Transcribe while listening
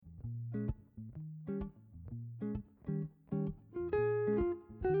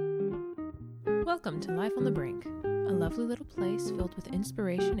Welcome to Life on the Brink, a lovely little place filled with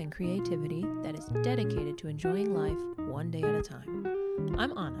inspiration and creativity that is dedicated to enjoying life one day at a time.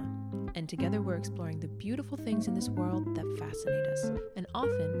 I'm Anna, and together we're exploring the beautiful things in this world that fascinate us, and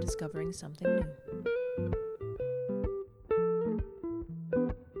often discovering something new.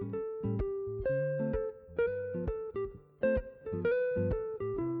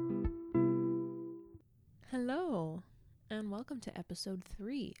 Hello, and welcome to episode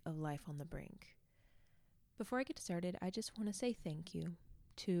 3 of Life on the Brink. Before I get started, I just want to say thank you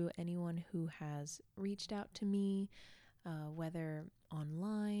to anyone who has reached out to me, whether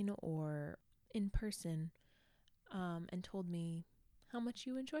online or in person, and told me how much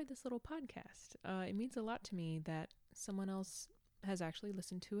you enjoyed this little podcast. It means a lot to me that someone else has actually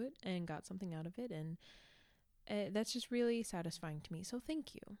listened to it and got something out of it, and that's just really satisfying to me, so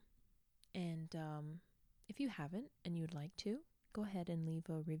thank you. And if you haven't and you'd like to, go ahead and leave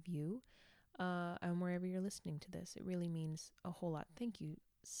a review and wherever you're listening to this. It really means a whole lot. Thank you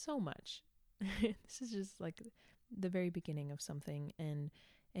so much. This is just like the very beginning of something, and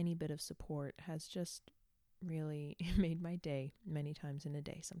any bit of support has just really made my day many times in a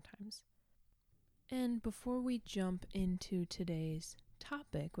day sometimes. And before we jump into today's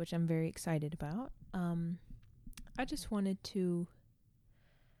topic, which I'm very excited about, I just wanted to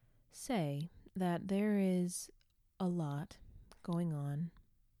say that there is a lot going on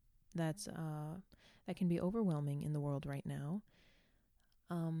that can be overwhelming in the world right now.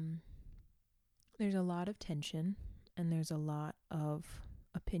 There's a lot of tension, and there's a lot of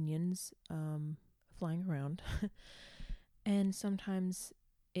opinions flying around, and sometimes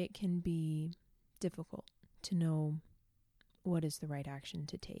it can be difficult to know what is the right action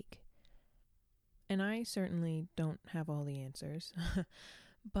to take. And I certainly don't have all the answers,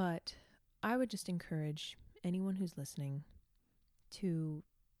 but I would just encourage anyone who's listening to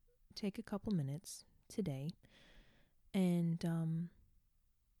take a couple minutes today and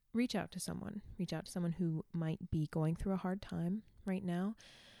reach out to someone who might be going through a hard time right now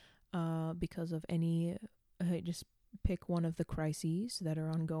because of any, just pick one of the crises that are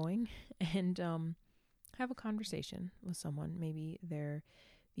ongoing, and have a conversation with someone. Maybe their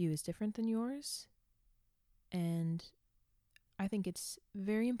view is different than yours, and I think it's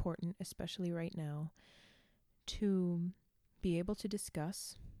very important, especially right now, to be able to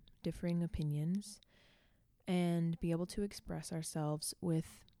discuss differing opinions and be able to express ourselves with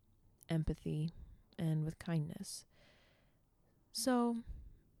empathy and with kindness. So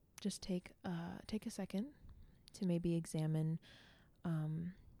just take a second to maybe examine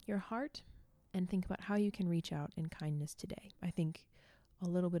your heart and think about how you can reach out in kindness today. I think a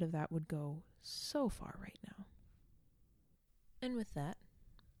little bit of that would go so far right now. And with that,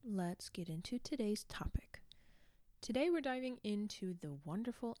 let's get into today's topic. Today we're diving into the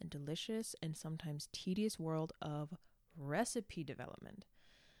wonderful and delicious and sometimes tedious world of recipe development.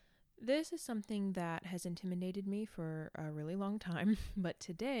 This is something that has intimidated me for a really long time, but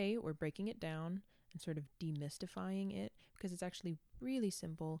today we're breaking it down and sort of demystifying it because it's actually really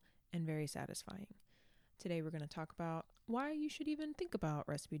simple and very satisfying. Today we're going to talk about why you should even think about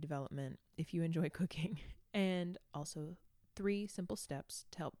recipe development if you enjoy cooking, and also 3 simple steps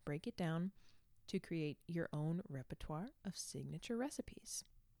to help break it down to create your own repertoire of signature recipes.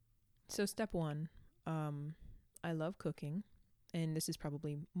 So step 1, I love cooking, and this is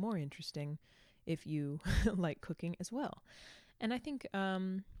probably more interesting if you like cooking as well. And I think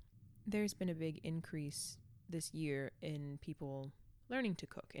there's been a big increase this year in people learning to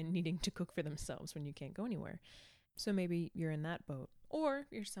cook and needing to cook for themselves when you can't go anywhere. So maybe you're in that boat, or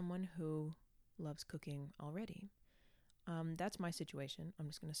you're someone who loves cooking already. That's my situation. I'm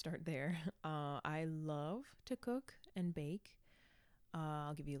just going to start there. I love to cook and bake.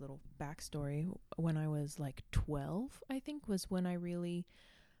 I'll give you a little backstory. When I was like 12, I think, was when I really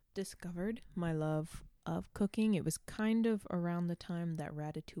discovered my love of cooking. It was kind of around the time that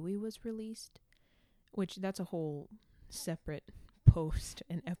Ratatouille was released, which that's a whole separate post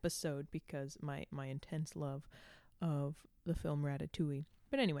and episode because my intense love of the film Ratatouille.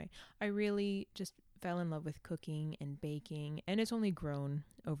 But anyway, I really just fell in love with cooking and baking, and it's only grown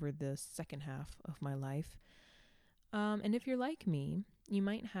over the second half of my life. And if you're like me, you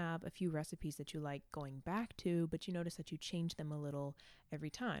might have a few recipes that you like going back to, but you notice that you change them a little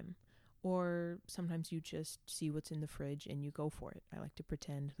every time. Or sometimes you just see what's in the fridge and you go for it. I like to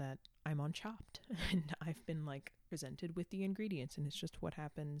pretend that I'm on Chopped and I've been like presented with the ingredients, and it's just what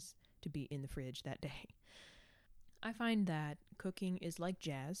happens to be in the fridge that day. I find that cooking is like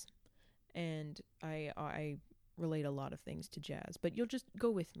jazz, and I relate a lot of things to jazz, but you'll just go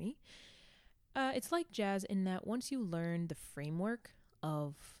with me. It's like jazz in that once you learn the framework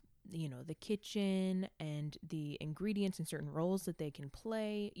of the kitchen and the ingredients and certain roles that they can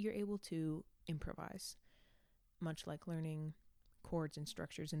play, you're able to improvise, much like learning chords and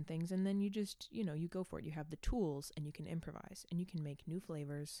structures and things. And then you just, you go for it. You have the tools and you can improvise and you can make new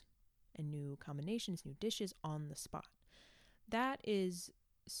flavors and new combinations, new dishes on the spot. That is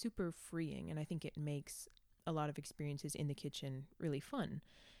super freeing, and I think it makes a lot of experiences in the kitchen really fun.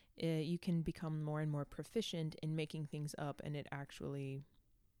 You can become more and more proficient in making things up and it actually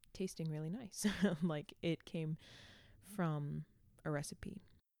tasting really nice, like it came from a recipe.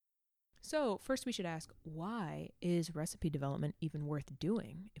 So first we should ask, why is recipe development even worth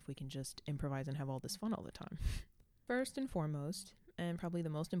doing if we can just improvise and have all this fun all the time? First and foremost, and probably the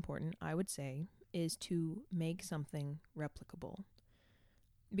most important, I would say, is to make something replicable.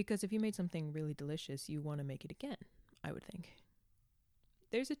 Because if you made something really delicious, you want to make it again, I would think.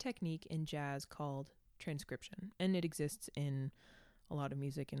 There's a technique in jazz called transcription, and it exists in a lot of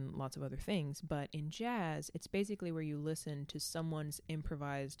music and lots of other things. But in jazz, it's basically where you listen to someone's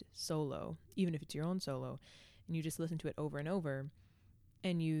improvised solo, even if it's your own solo, and you just listen to it over and over,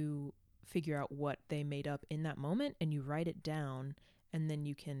 and you figure out what they made up in that moment, and you write it down, and then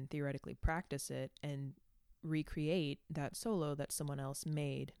you can theoretically practice it and recreate that solo that someone else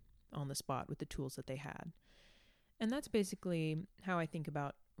made on the spot with the tools that they had. And that's basically how I think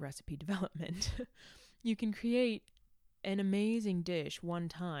about recipe development. You can create an amazing dish one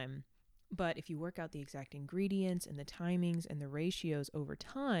time, but if you work out the exact ingredients and the timings and the ratios over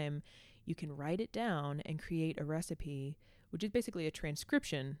time, you can write it down and create a recipe, which is basically a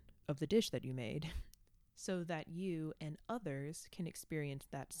transcription of the dish that you made, so that you and others can experience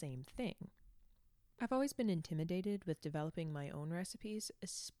that same thing. I've always been intimidated with developing my own recipes,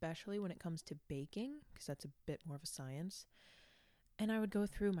 especially when it comes to baking, because that's a bit more of a science. And I would go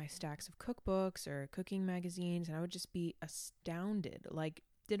through my stacks of cookbooks or cooking magazines, and I would just be astounded. Like,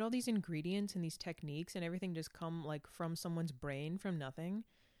 did all these ingredients and these techniques and everything just come like from someone's brain from nothing?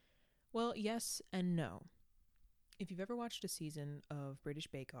 Well, yes and no. If you've ever watched a season of British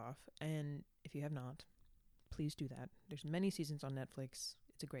Bake Off, and if you have not, please do that. There's many seasons on Netflix.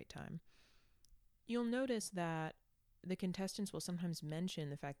 It's a great time. You'll notice that the contestants will sometimes mention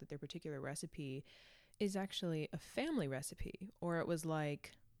the fact that their particular recipe is actually a family recipe, or it was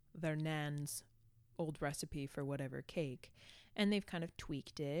like their nan's old recipe for whatever cake, and they've kind of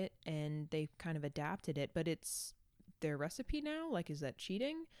tweaked it and they've kind of adapted it, but it's their recipe now. Like, is that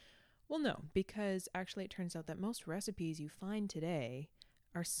cheating? Well, no, because actually it turns out that most recipes you find today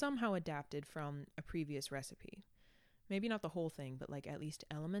are somehow adapted from a previous recipe. Maybe not the whole thing, but like at least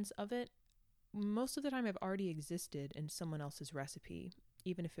elements of it. Most of the time have already existed in someone else's recipe,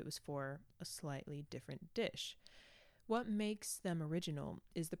 even if it was for a slightly different dish. What makes them original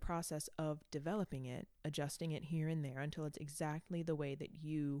is the process of developing it, adjusting it here and there until it's exactly the way that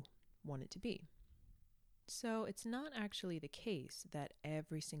you want it to be. So it's not actually the case that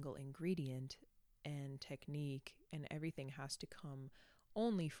every single ingredient and technique and everything has to come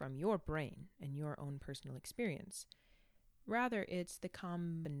only from your brain and your own personal experience. Rather, it's the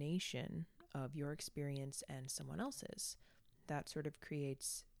combination of your experience and someone else's that sort of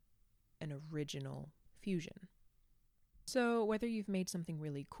creates an original fusion. So whether you've made something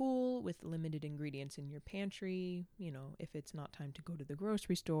really cool with limited ingredients in your pantry, if it's not time to go to the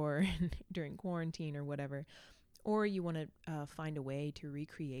grocery store during quarantine or whatever, or you want to find a way to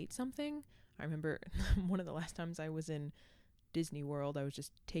recreate something. I remember one of the last times I was in Disney World, I was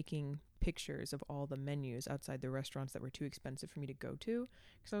just taking pictures of all the menus outside the restaurants that were too expensive for me to go to,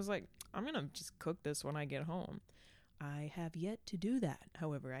 because I was like, I'm gonna just cook this when I get home. I have yet to do that.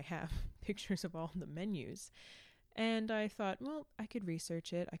 However, I have pictures of all the menus, and I thought, well, I could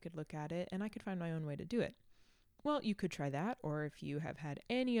research it, I could look at it, and I could find my own way to do it. Well, you could try that, or if you have had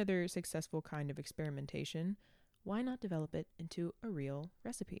any other successful kind of experimentation, why not develop it into a real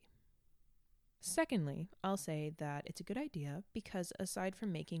recipe? Secondly, I'll say that it's a good idea because aside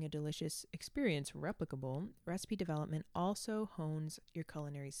from making a delicious experience replicable, recipe development also hones your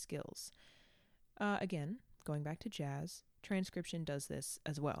culinary skills. Again, going back to jazz, transcription does this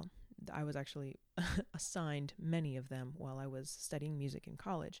as well. I was actually assigned many of them while I was studying music in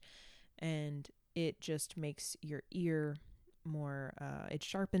college, and it just makes your ear more, it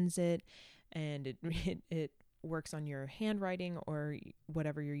sharpens it, and it works on your handwriting or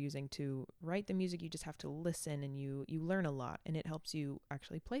whatever you're using to write the music. You just have to listen, and you learn a lot, and it helps you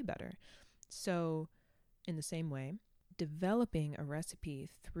actually play better. So in the same way, developing a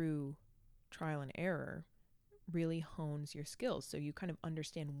recipe through trial and error really hones your skills, so you kind of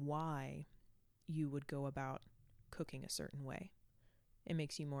understand why you would go about cooking a certain way. It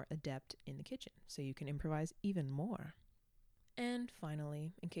makes you more adept in the kitchen, so you can improvise even more. And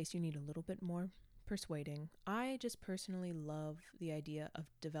finally, in case you need a little bit more persuading, I just personally love the idea of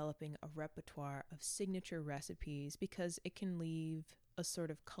developing a repertoire of signature recipes because it can leave a sort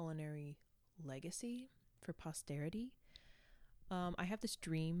of culinary legacy for posterity. I have this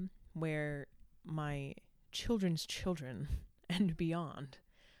dream where my children's children and beyond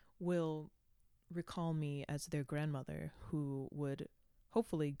will recall me as their grandmother who would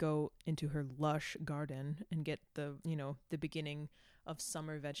hopefully go into her lush garden and get the beginning of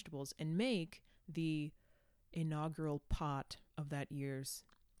summer vegetables and make the inaugural pot of that year's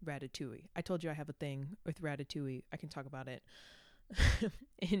ratatouille. I told you I have a thing with ratatouille. I can talk about it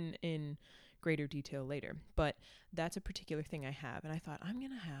in greater detail later, but that's a particular thing I have, and I thought I'm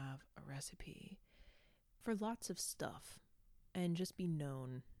going to have a recipe for lots of stuff and just be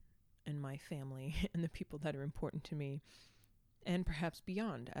known in my family and the people that are important to me, and perhaps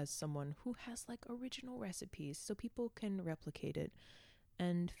beyond, as someone who has like original recipes so people can replicate it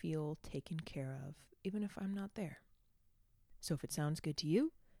and feel taken care of even if I'm not there. So if it sounds good to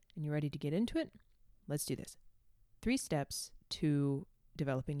you and you're ready to get into it, let's do this. 3 steps to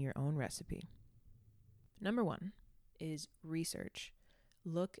developing your own recipe. Number 1 is research.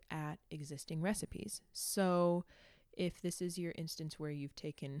 Look at existing recipes. So if this is your instance where you've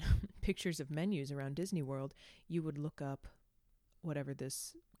taken pictures of menus around Disney World, you would look up whatever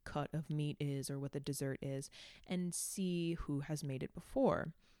this cut of meat is or what the dessert is and see who has made it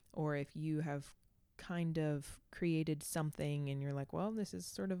before. Or if you have kind of created something and you're like, well, this is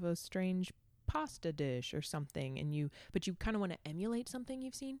sort of a strange pasta dish or something, but you kind of want to emulate something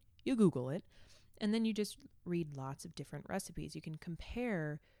you've seen, you Google it, and then you just read lots of different recipes. You can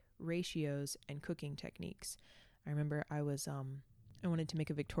compare ratios and cooking techniques. I remember I wanted to make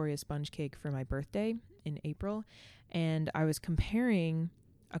a Victoria sponge cake for my birthday in April, and I was comparing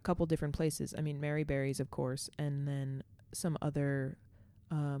a couple different places. I mean, Mary Berry's, of course, and then some other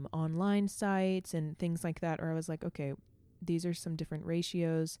online sites and things like that, where I was like, okay, these are some different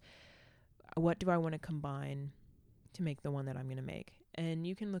ratios. What do I want to combine to make the one that I'm going to make? And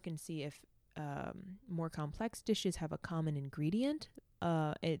you can look and see if more complex dishes have a common ingredient.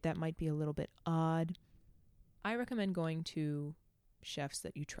 That might be a little bit odd. I recommend going to chefs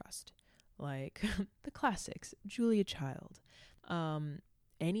that you trust, like the classics, Julia Child,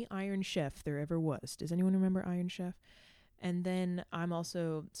 any Iron Chef there ever was. Does anyone remember Iron Chef? And then I'm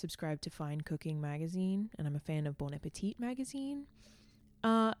also subscribed to Fine Cooking magazine, and I'm a fan of Bon Appetit magazine.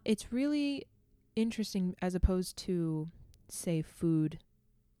 It's really interesting as opposed to, say, food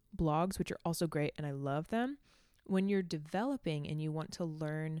blogs, which are also great, and I love them. When you're developing and you want to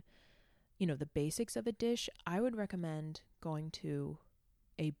learn, the basics of a dish, I would recommend going to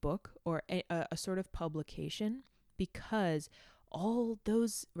a book or a sort of publication, because all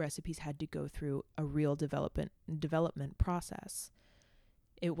those recipes had to go through a real development process.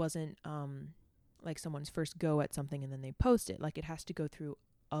 It wasn't like someone's first go at something and then they post it. Like, it has to go through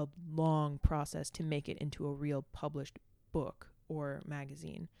a long process to make it into a real published book or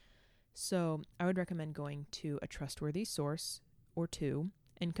magazine. So I would recommend going to a trustworthy source or two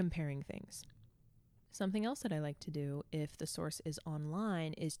and comparing things. Something else that I like to do if the source is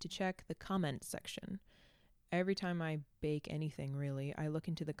online is to check the comments section. Every time I bake anything, really, I look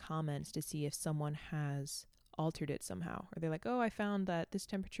into the comments to see if someone has altered it somehow. Or they're like, oh, I found that this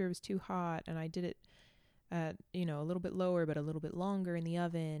temperature was too hot and I did it at, a little bit lower but a little bit longer in the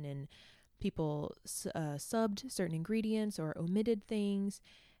oven, and people subbed certain ingredients or omitted things,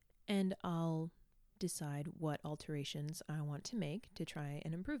 and I'll decide what alterations I want to make to try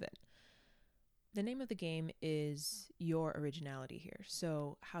and improve it. The name of the game is your originality here.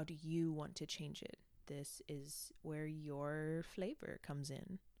 So how do you want to change it? This is where your flavor comes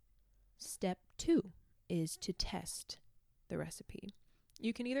in. Step 2 is to test the recipe.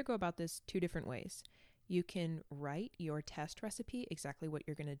 You can either go about this 2 different ways. You can write your test recipe, exactly what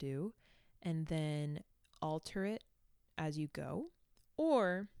you're going to do, and then alter it as you go,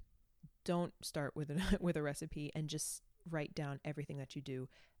 or don't start with a recipe and just write down everything that you do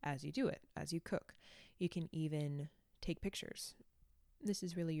as you cook. You can even take pictures. This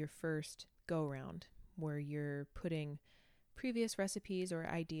is really your first go around where you're putting previous recipes or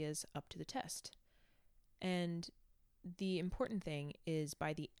ideas up to the test. And the important thing is,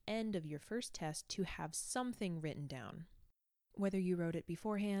 by the end of your first test, to have something written down. Whether you wrote it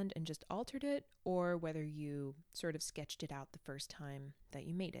beforehand and just altered it, or whether you sort of sketched it out the first time that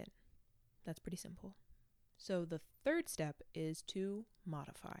you made it. That's pretty simple. So the third step is to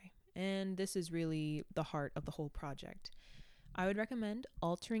modify. And this is really the heart of the whole project. I would recommend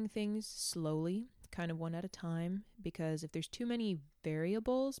altering things slowly, kind of one at a time, because if there's too many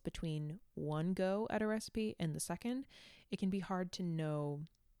variables between one go at a recipe and the second, it can be hard to know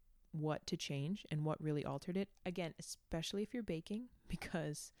what to change and what really altered it. Again, especially if you're baking,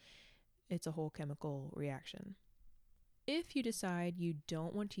 because it's a whole chemical reaction. If you decide you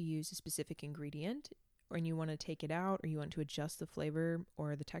don't want to use a specific ingredient, or you want to take it out, or you want to adjust the flavor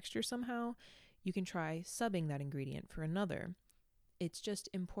or the texture somehow, you can try subbing that ingredient for another. It's just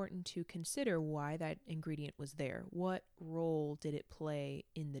important to consider why that ingredient was there. What role did it play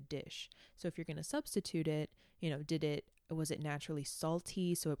in the dish? So if you're going to substitute it, was it naturally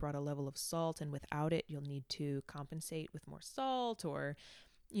salty, so it brought a level of salt, and without it you'll need to compensate with more salt? Or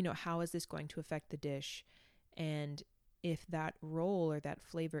how is this going to affect the dish? And if that role or that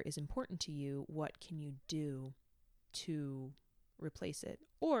flavor is important to you, what can you do to replace it?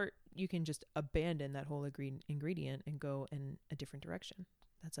 Or you can just abandon that whole ingredient and go in a different direction.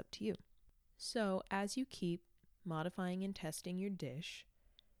 That's up to you. So as you keep modifying and testing your dish,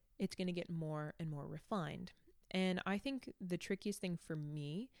 it's going to get more and more refined. And I think the trickiest thing for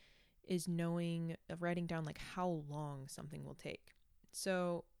me is writing down like how long something will take.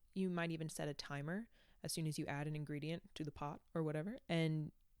 So you might even set a timer as soon as you add an ingredient to the pot or whatever,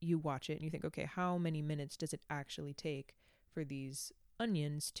 and you watch it and you think, okay, how many minutes does it actually take for these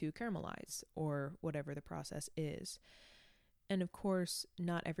onions to caramelize, or whatever the process is. And of course,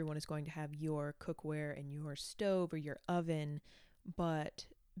 not everyone is going to have your cookware and your stove or your oven, but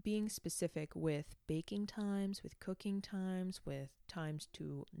being specific with baking times, with cooking times, with times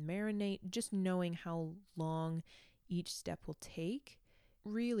to marinate, just knowing how long each step will take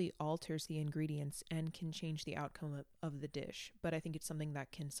really alters the ingredients and can change the outcome of the dish. But I think it's something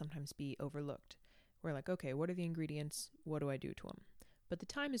that can sometimes be overlooked. We're like, okay, what are the ingredients? What do I do to them? But the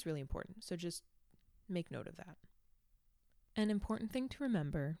time is really important, so just make note of that. An important thing to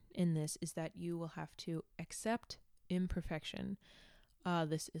remember in this is that you will have to accept imperfection.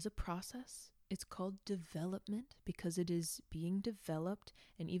 This is a process. It's called development because it is being developed.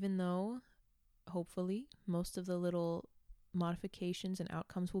 And even though, hopefully, most of the little modifications and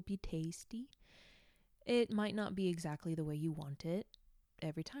outcomes will be tasty, it might not be exactly the way you want it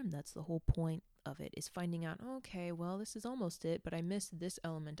every time. That's the whole point of it, is finding out, okay, well, this is almost it, but I missed this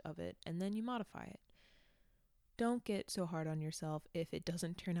element of it, and then you modify it. Don't get so hard on yourself if it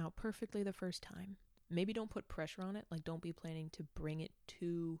doesn't turn out perfectly the first time. Maybe don't put pressure on it. Like, don't be planning to bring it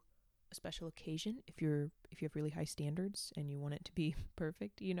to a special occasion if you have really high standards and you want it to be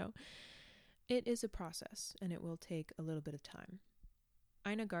perfect, It is a process, and it will take a little bit of time.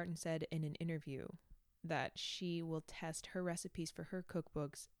 Ina Garten said in an interview that she will test her recipes for her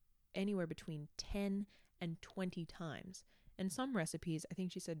cookbooks anywhere between 10 and 20 times. And some recipes, I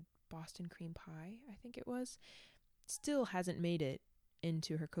think she said Boston cream pie, I think it was, still hasn't made it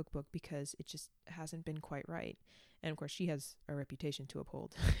into her cookbook because it just hasn't been quite right. And of course, she has a reputation to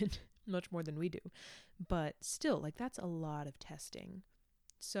uphold, much more than we do. But still, like, that's a lot of testing.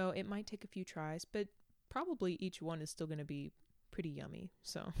 So it might take a few tries, but probably each one is still going to be pretty yummy.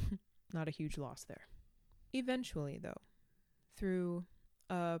 So not a huge loss there. Eventually, though, through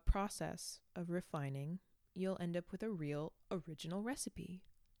a process of refining, you'll end up with a real original recipe.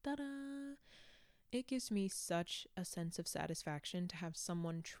 Ta-da! It gives me such a sense of satisfaction to have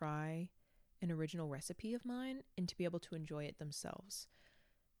someone try an original recipe of mine and to be able to enjoy it themselves.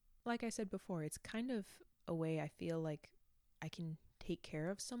 Like I said before, it's kind of a way I feel like I can take care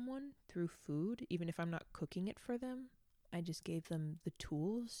of someone through food, even if I'm not cooking it for them. I just gave them the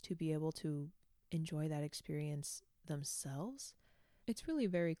tools to be able to enjoy that experience themselves. It's really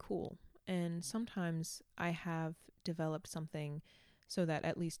very cool. And sometimes I have developed something so that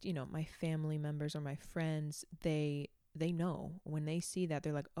at least, my family members or my friends, they know when they see that,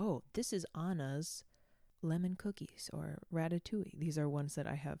 they're like, oh, this is Anna's lemon cookies or ratatouille. These are ones that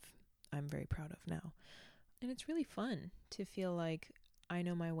I'm very proud of now. And it's really fun to feel like I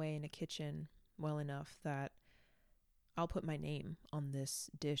know my way in a kitchen well enough that I'll put my name on this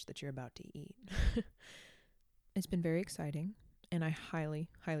dish that you're about to eat. It's been very exciting, and I highly,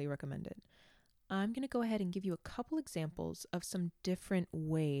 highly recommend it. I'm going to go ahead and give you a couple examples of some different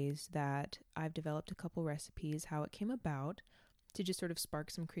ways that I've developed a couple recipes, how it came about, to just sort of spark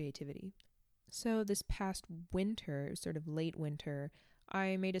some creativity. So this past winter, sort of late winter,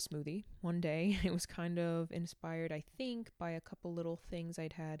 I made a smoothie one day. It was kind of inspired, I think, by a couple little things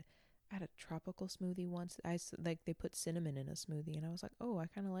I'd had. I had a tropical smoothie once. They put cinnamon in a smoothie, and I was like, oh, I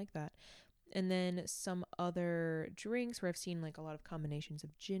kind of like that. And then some other drinks where I've seen like a lot of combinations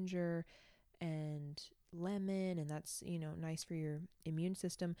of ginger and lemon, and that's, nice for your immune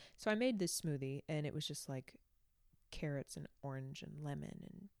system. So I made this smoothie, and it was just like carrots and orange and lemon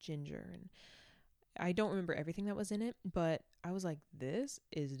and ginger, and I don't remember everything that was in it, but I was like, this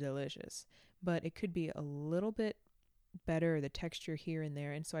is delicious. But it could be a little bit better, the texture here and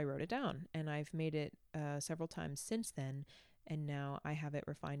there. And so I wrote it down, and I've made it several times since then. And now I have it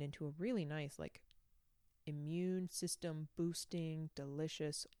refined into a really nice, like, immune system boosting,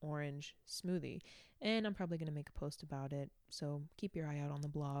 delicious orange smoothie. And I'm probably going to make a post about it. So keep your eye out on the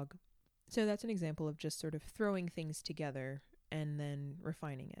blog. So that's an example of just sort of throwing things together and then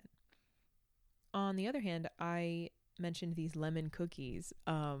refining it. On the other hand, I mentioned these lemon cookies.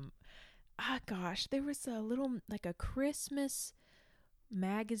 There was a little, like, a Christmas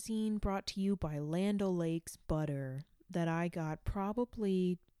magazine brought to you by Land O'Lakes Butter that I got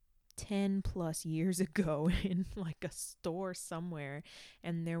probably 10 plus years ago in like a store somewhere.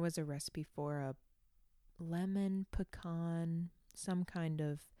 And there was a recipe for a lemon pecan, some kind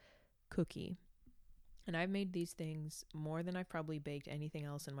of cookie. And I've made these things more than I've probably baked anything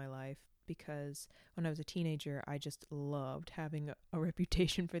else in my life, because when I was a teenager, I just loved having a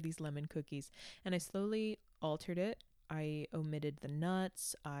reputation for these lemon cookies. And I slowly altered it. I omitted the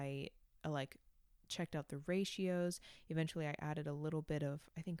nuts. I checked out the ratios. Eventually, I added a little bit of,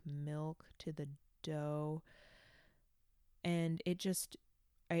 I think, milk to the dough. And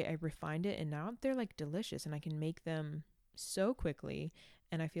I refined it. And now they're like delicious. And I can make them so quickly.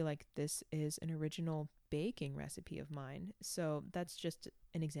 And I feel like this is an original baking recipe of mine. So that's just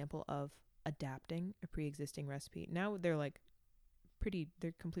an example of adapting a pre-existing recipe. Now they're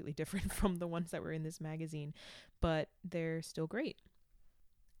completely different from the ones that were in this magazine, but they're still great.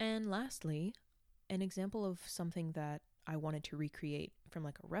 And lastly, an example of something that I wanted to recreate from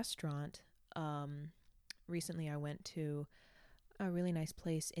like a restaurant. Recently I went to a really nice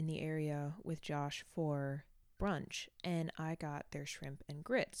place in the area with Josh for brunch, and I got their shrimp and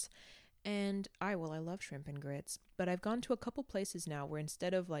grits. And I love shrimp and grits, but I've gone to a couple places now where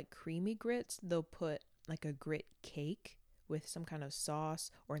instead of like creamy grits, they'll put like a grit cake with some kind of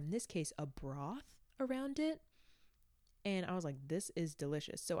sauce, or in this case, a broth around it. And I was like, this is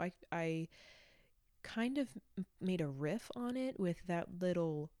delicious. So I kind of made a riff on it with that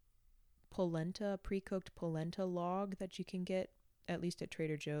little polenta, pre-cooked polenta log that you can get at least at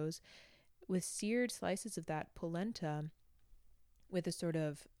Trader Joe's, with seared slices of that polenta with a sort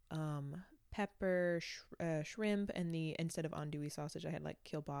of pepper, shrimp, and instead of andouille sausage, I had like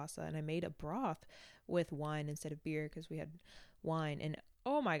kielbasa, and I made a broth with wine instead of beer because we had wine, and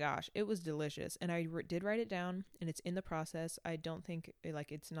oh my gosh, it was delicious. And I did write it down, and it's in the process. I don't think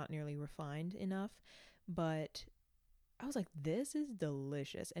it's not nearly refined enough, but I was like, this is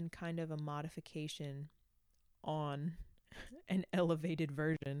delicious, and kind of a modification on an elevated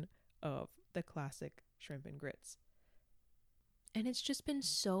version of the classic shrimp and grits. And it's just been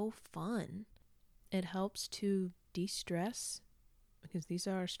so fun. It helps to de-stress because these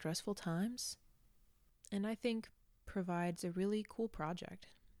are stressful times. And I think provides a really cool project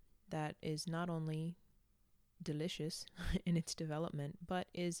that is not only delicious in its development, but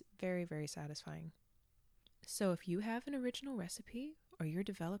is very, very satisfying. So if you have an original recipe or you're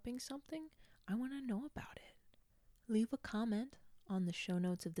developing something, I want to know about it. Leave a comment on the show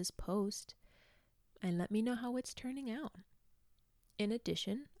notes of this post and let me know how it's turning out. In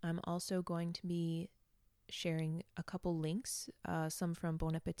addition, I'm also going to be sharing a couple links, some from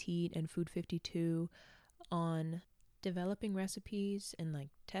Bon Appetit and Food 52, on developing recipes and like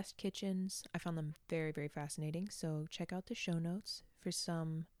test kitchens. I found them very, very fascinating. So check out the show notes for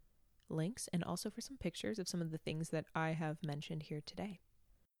some links and also for some pictures of some of the things that I have mentioned here today.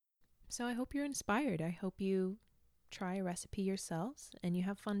 So I hope you're inspired. I hope you try a recipe yourselves and you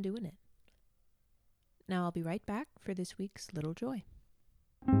have fun doing it. Now I'll be right back for this week's Little Joy.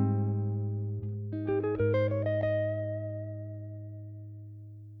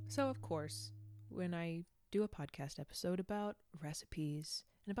 So of course, when I do a podcast episode about recipes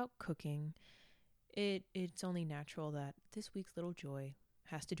and about cooking, it's only natural that this week's Little Joy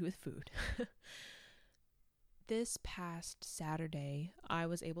has to do with food. This past Saturday, I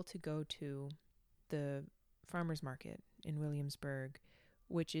was able to go to the farmer's market in Williamsburg,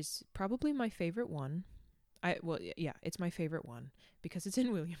 which is probably my favorite one. It's my favorite one because it's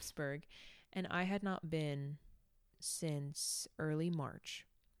in Williamsburg, and I had not been since early March.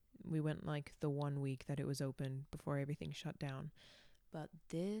 We went like the 1 week that it was open before everything shut down. But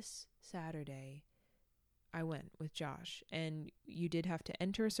this Saturday, I went with Josh, and you did have to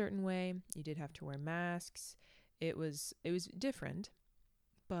enter a certain way. You did have to wear masks. It was different,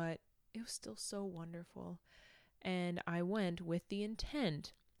 but it was still so wonderful. And I went with the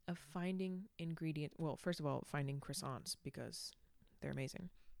intent of finding ingredients. Well, first of all, finding croissants because they're amazing.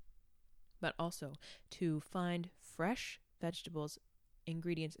 But also to find fresh vegetables,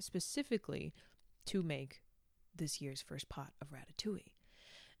 ingredients specifically to make this year's first pot of ratatouille.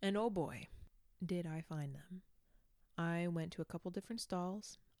 And oh boy, did I find them. I went to a couple different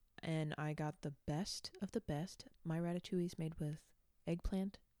stalls and I got the best of the best. My ratatouille is made with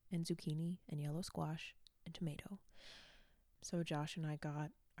eggplant and zucchini and yellow squash and tomato. So Josh and I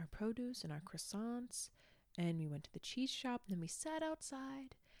got our produce and our croissants, and we went to the cheese shop, and then we sat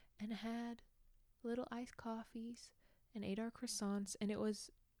outside and had little iced coffees and ate our croissants, and it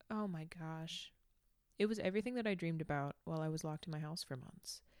was, oh my gosh, it was everything that I dreamed about while I was locked in my house for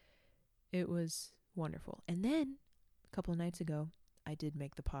months. It was wonderful. And then a couple of nights ago, I did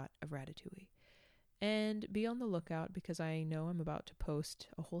make the pot of ratatouille. And be on the lookout, because I know I'm about to post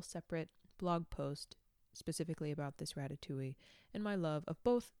a whole separate blog post specifically about this ratatouille and my love of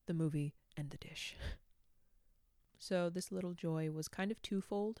both the movie and the dish. So this little joy was kind of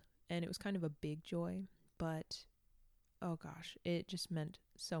twofold, and it was kind of a big joy, but oh gosh, it just meant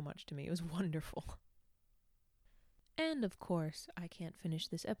so much to me. It was wonderful. And of course, I can't finish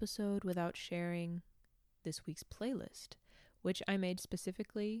this episode without sharing this week's playlist, which I made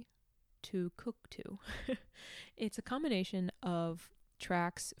specifically to cook to. It's a combination of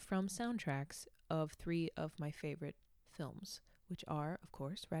tracks from soundtracks of 3 of my favorite films, which are, of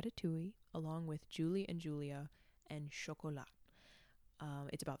course, Ratatouille, along with Julie and Julia and Chocolat.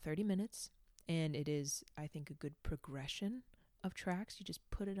 It's about 30 minutes, and it is, I think, a good progression of tracks. You just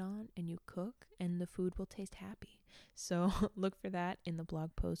put it on and you cook, and the food will taste happy. So look for that in the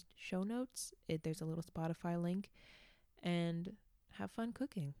blog post show notes. There's a little Spotify link, and have fun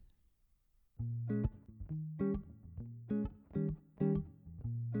cooking.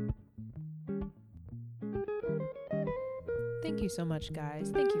 Thank you so much,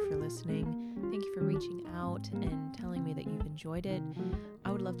 guys. Thank you for listening. Thank you for reaching out and telling me that you've enjoyed it.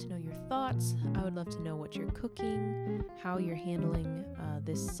 I would love to know your thoughts. I would love to know what you're cooking, how you're handling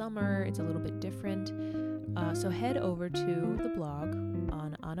this summer. It's a little bit different. So head over to the blog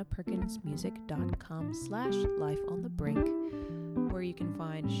on annaperkinsmusic.com/lifeonthebrink, where you can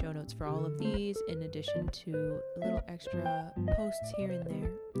find show notes for all of these, in addition to little extra posts here and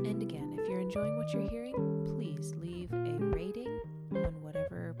there. And again, if you're enjoying what you're hearing, please leave a rating on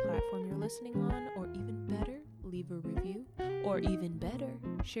whatever platform you're listening on, or even better, leave a review, or even better,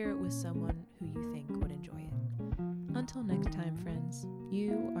 share it with someone who you think would enjoy it. Until next time, friends,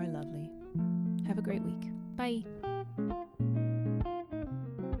 you are lovely. Have a great week. Bye.